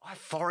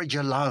forage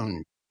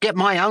alone, get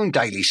my own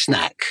daily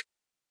snack.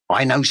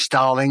 I know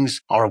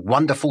starlings are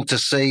wonderful to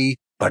see,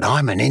 but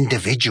I'm an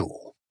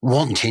individual,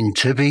 wanting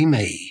to be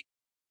me.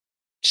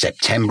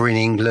 September in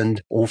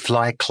England, all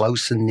fly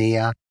close and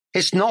near.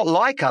 It's not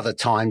like other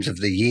times of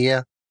the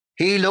year.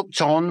 He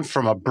looked on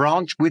from a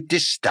branch with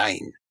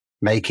disdain,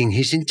 making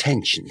his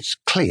intentions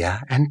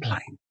clear and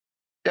plain.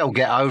 They'll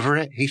get over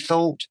it, he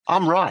thought.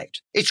 I'm right.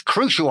 It's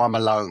crucial I'm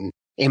alone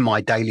in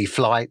my daily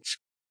flight.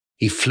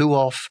 He flew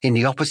off in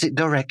the opposite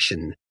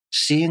direction,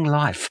 seeing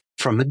life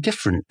from a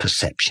different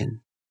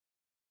perception.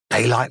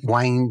 Daylight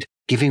waned,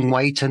 giving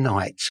way to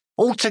night.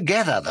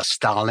 Altogether, the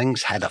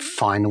starlings had a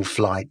final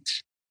flight.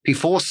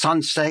 Before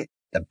sunset,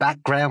 the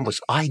background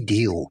was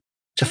ideal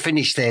to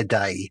finish their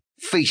day,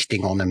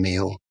 feasting on a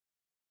meal.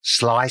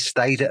 Sly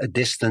stayed at a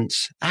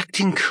distance,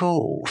 acting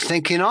cool,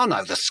 thinking, I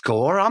know the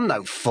score, I'm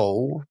no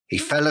fool. He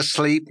fell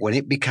asleep when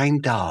it became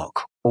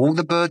dark. All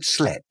the birds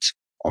slept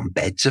on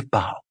beds of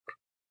bark.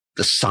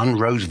 The sun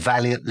rose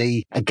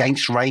valiantly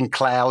against rain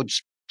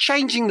clouds,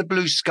 changing the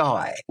blue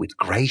sky with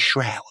grey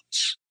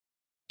shrouds.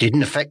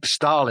 Didn't affect the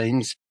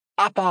starlings,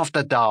 up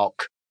after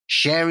dark,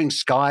 sharing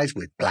skies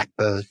with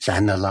blackbirds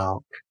and the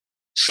lark.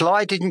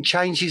 Sly didn't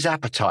change his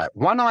appetite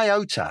one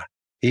iota.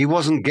 He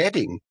wasn't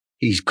getting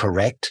his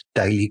correct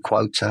daily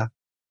quota.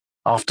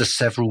 After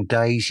several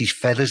days, his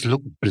feathers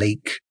looked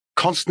bleak,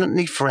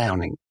 constantly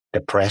frowning,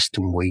 depressed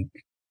and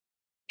weak.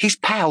 His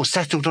pal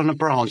settled on a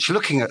branch,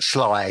 looking at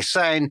Sly,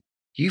 saying,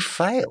 You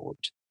failed,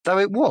 though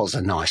it was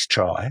a nice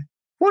try.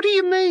 What do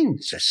you mean,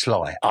 says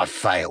Sly, I've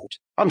failed.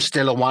 I'm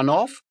still a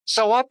one-off,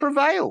 so I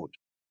prevailed.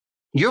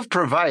 You've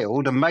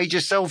prevailed and made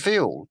yourself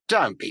ill.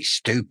 Don't be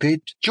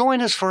stupid.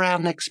 Join us for our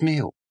next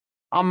meal.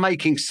 I'm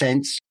making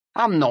sense.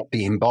 I'm not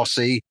being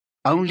bossy.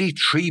 Only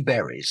tree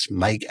berries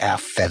make our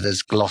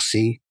feathers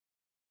glossy.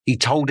 He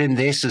told him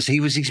this as he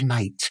was his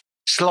mate.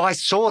 Sly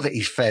saw that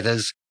his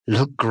feathers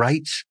looked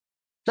great.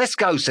 Let's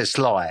go, says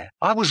Sly.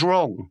 I was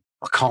wrong.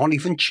 I can't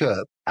even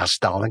chirp our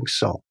starling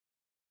song.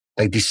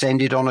 They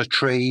descended on a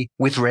tree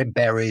with red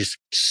berries,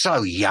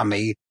 so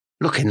yummy,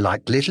 looking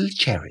like little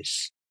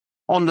cherries.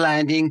 On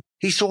landing,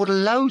 he saw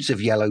loads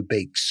of yellow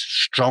beaks,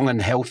 strong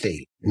and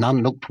healthy,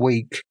 none looked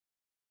weak,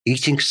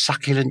 eating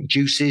succulent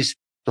juices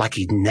like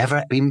he'd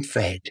never been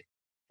fed.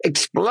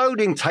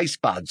 Exploding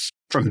taste buds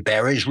from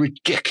berries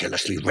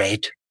ridiculously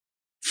red.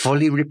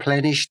 Fully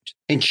replenished,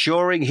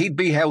 ensuring he'd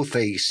be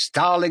healthy,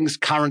 starling's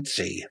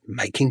currency,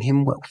 making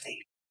him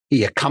wealthy.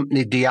 He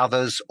accompanied the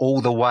others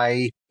all the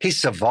way.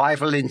 His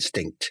survival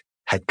instinct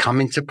had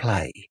come into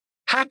play.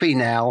 Happy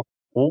now,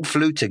 all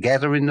flew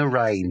together in the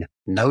rain,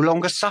 no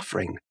longer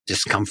suffering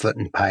discomfort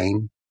and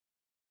pain.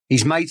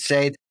 His mate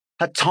said,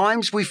 At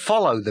times we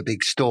follow the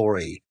big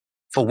story.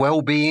 For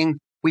well-being,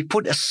 we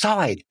put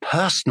aside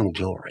personal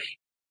glory.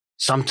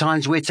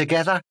 Sometimes we're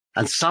together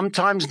and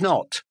sometimes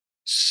not.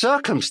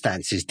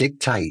 Circumstances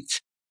dictate.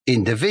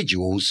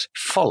 Individuals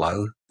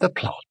follow the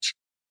plot.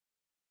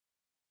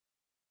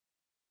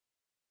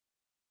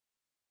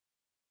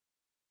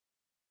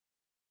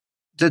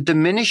 The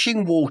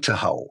Diminishing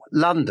Waterhole,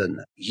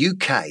 London,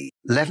 UK,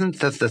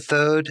 11th of the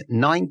 3rd,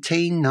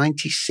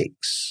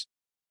 1996.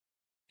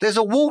 There's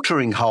a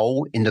watering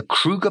hole in the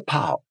Kruger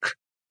Park,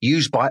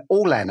 used by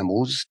all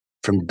animals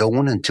from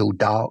dawn until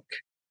dark.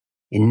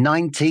 In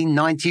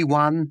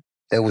 1991,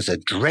 there was a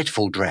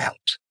dreadful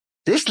drought.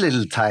 This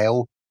little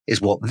tale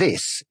is what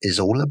this is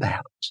all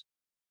about.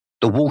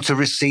 The water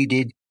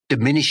receded,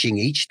 diminishing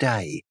each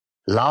day.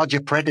 Larger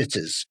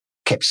predators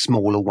kept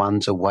smaller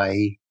ones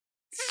away.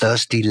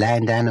 Thirsty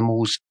land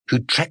animals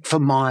who'd trekked for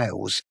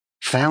miles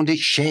found it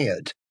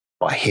shared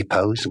by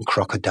hippos and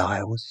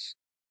crocodiles.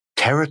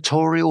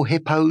 Territorial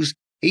hippos,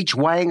 each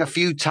weighing a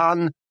few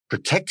ton,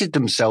 protected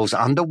themselves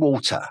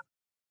underwater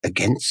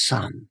against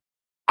sun.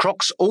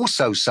 Crocs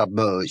also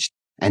submerged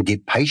and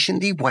did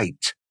patiently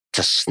wait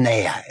to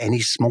snare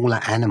any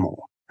smaller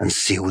animal and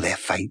seal their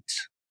fate.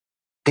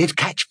 They'd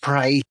catch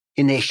prey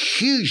in their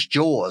huge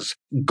jaws,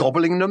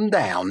 gobbling them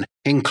down,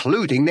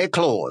 including their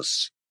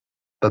claws.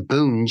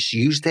 Baboons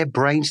used their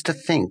brains to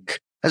think,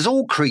 as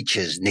all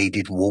creatures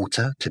needed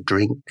water to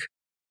drink.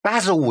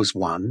 Basil was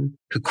one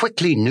who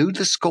quickly knew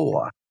the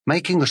score,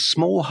 making a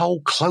small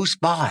hole close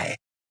by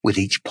with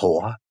each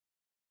paw.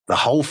 The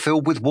hole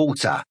filled with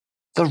water,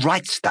 the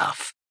right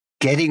stuff,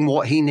 getting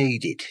what he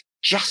needed,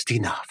 just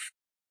enough.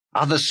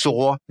 Others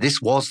saw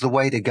this was the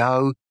way to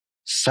go,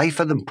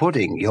 safer than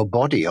putting your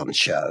body on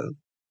show.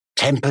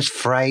 Tempers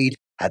frayed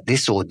at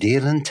this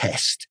ordeal and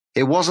test.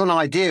 It wasn't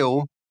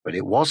ideal, but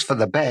it was for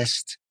the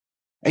best.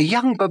 A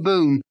young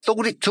baboon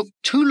thought it took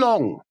too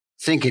long,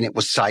 thinking it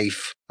was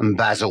safe, and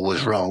Basil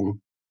was wrong.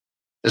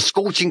 The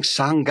scorching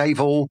sun gave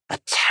all a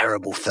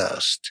terrible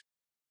thirst.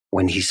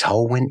 When his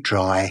hole went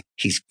dry,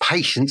 his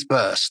patience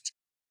burst.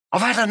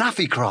 I've had enough,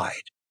 he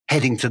cried,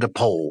 heading to the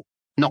pool,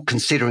 not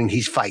considering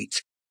his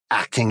fate,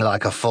 acting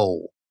like a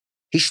fool.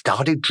 He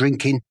started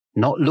drinking,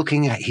 not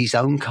looking at his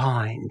own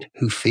kind,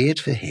 who feared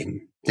for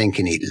him,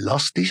 thinking he'd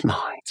lost his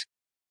mind.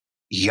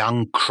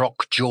 Young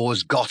croc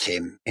jaws got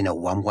him in a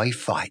one-way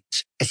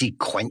fight as he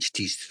quenched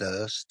his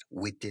thirst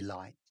with delight.